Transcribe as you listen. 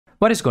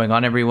What is going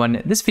on,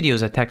 everyone? This video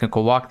is a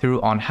technical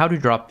walkthrough on how to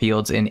drop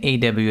fields in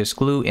AWS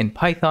Glue in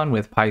Python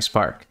with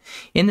PySpark.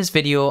 In this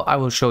video, I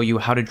will show you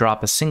how to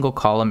drop a single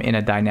column in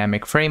a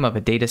dynamic frame of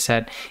a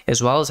dataset,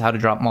 as well as how to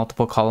drop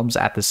multiple columns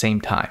at the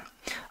same time.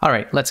 All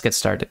right, let's get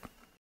started.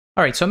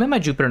 All right, so I'm in my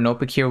Jupyter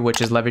notebook here,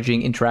 which is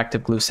leveraging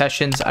interactive Glue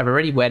sessions. I've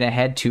already went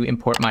ahead to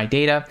import my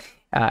data.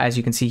 As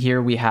you can see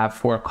here, we have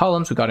 4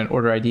 columns. We got an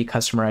order ID,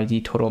 customer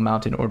ID, total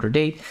amount, and order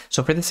date.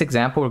 So for this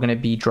example, we're going to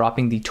be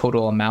dropping the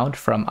total amount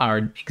from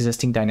our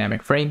existing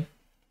dynamic frame.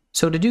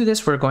 So to do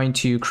this, we're going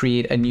to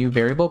create a new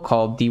variable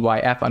called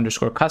dyf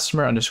underscore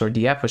customer underscore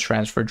df, which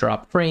stands for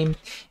drop frame.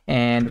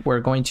 And we're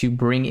going to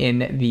bring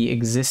in the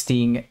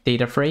existing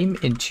data frame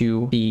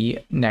into the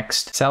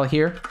next cell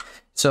here.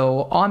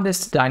 So on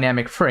this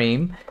dynamic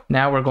frame,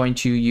 now we're going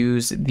to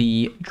use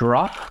the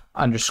drop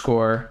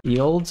underscore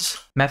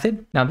fields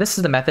method. Now this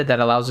is the method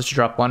that allows us to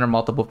drop one or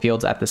multiple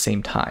fields at the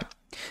same time.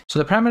 So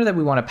the parameter that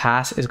we want to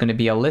pass is going to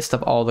be a list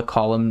of all the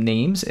column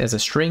names as a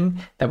string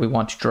that we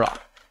want to drop.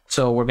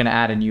 So we're going to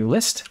add a new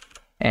list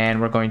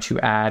and we're going to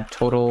add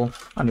total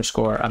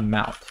underscore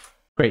amount.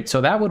 Great,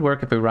 so that would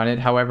work if we run it.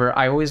 However,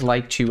 I always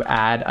like to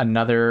add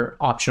another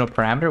optional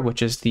parameter,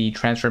 which is the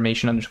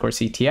transformation underscore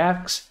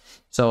CTX.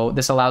 So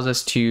this allows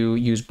us to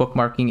use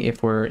bookmarking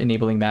if we're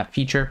enabling that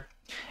feature.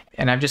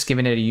 And I've just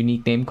given it a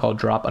unique name called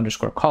drop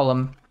underscore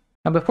column.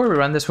 Now, before we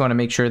run this, we want to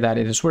make sure that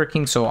it is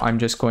working. So I'm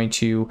just going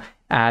to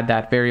add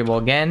that variable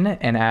again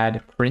and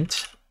add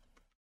print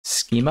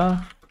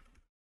schema.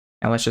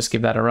 And let's just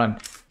give that a run.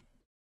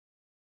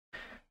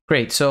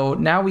 Great, so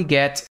now we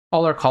get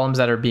all our columns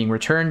that are being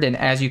returned. And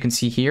as you can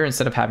see here,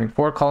 instead of having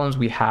 4 columns,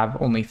 we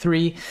have only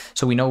 3.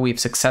 So we know we've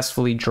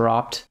successfully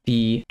dropped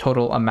the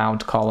total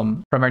amount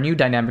column from our new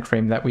dynamic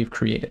frame that we've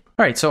created.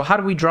 All right, so how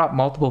do we drop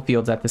multiple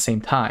fields at the same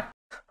time?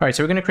 All right,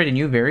 so we're going to create a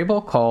new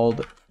variable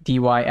called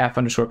dyf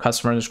underscore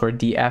customer underscore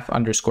df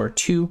underscore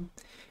 2.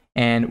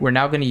 And we're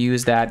now going to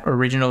use that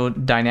original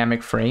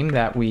dynamic frame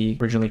that we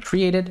originally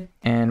created.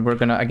 And we're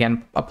going to,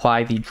 again,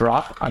 apply the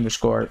drop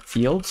underscore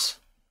fields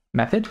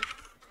method.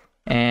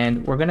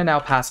 And we're going to now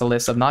pass a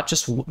list of not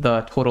just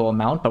the total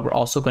amount, but we're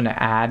also going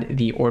to add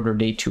the order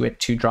date to it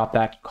to drop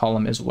that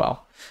column as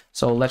well.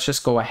 So let's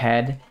just go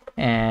ahead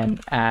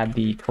and add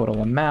the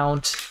total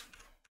amount.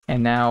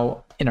 And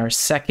now in our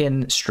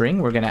second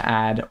string, we're going to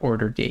add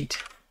order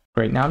date.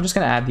 Great. Now I'm just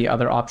going to add the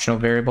other optional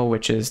variable,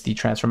 which is the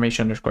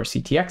transformation underscore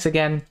CTX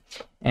again.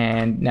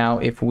 And now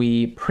if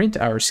we print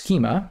our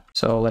schema,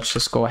 so let's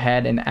just go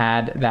ahead and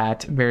add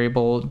that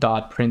variable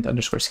dot print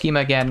underscore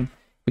schema again.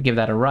 We give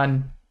that a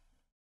run.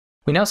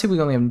 We now see we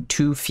only have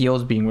 2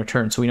 fields being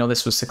returned, so we know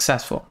this was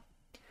successful.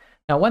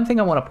 Now, one thing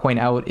I want to point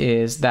out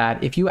is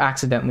that if you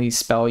accidentally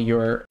spell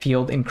your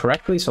field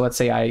incorrectly, so let's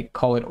say I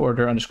call it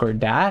order underscore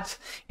dat,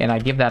 and I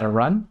give that a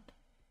run,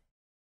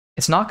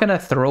 it's not going to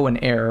throw an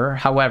error.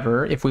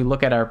 However, if we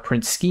look at our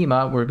print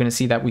schema, we're going to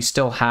see that we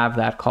still have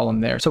that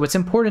column there. So it's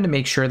important to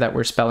make sure that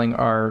we're spelling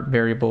our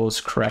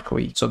variables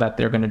correctly so that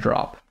they're going to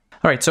drop.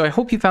 All right, so I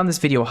hope you found this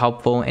video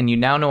helpful and you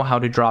now know how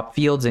to drop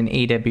fields in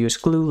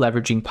AWS Glue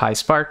leveraging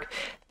PySpark.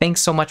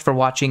 Thanks so much for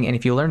watching, and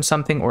if you learned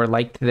something or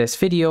liked this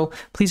video,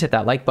 please hit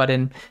that like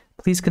button.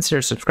 Please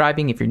consider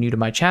subscribing if you're new to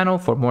my channel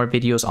for more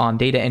videos on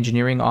data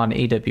engineering on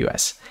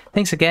AWS.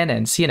 Thanks again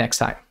and see you next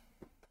time.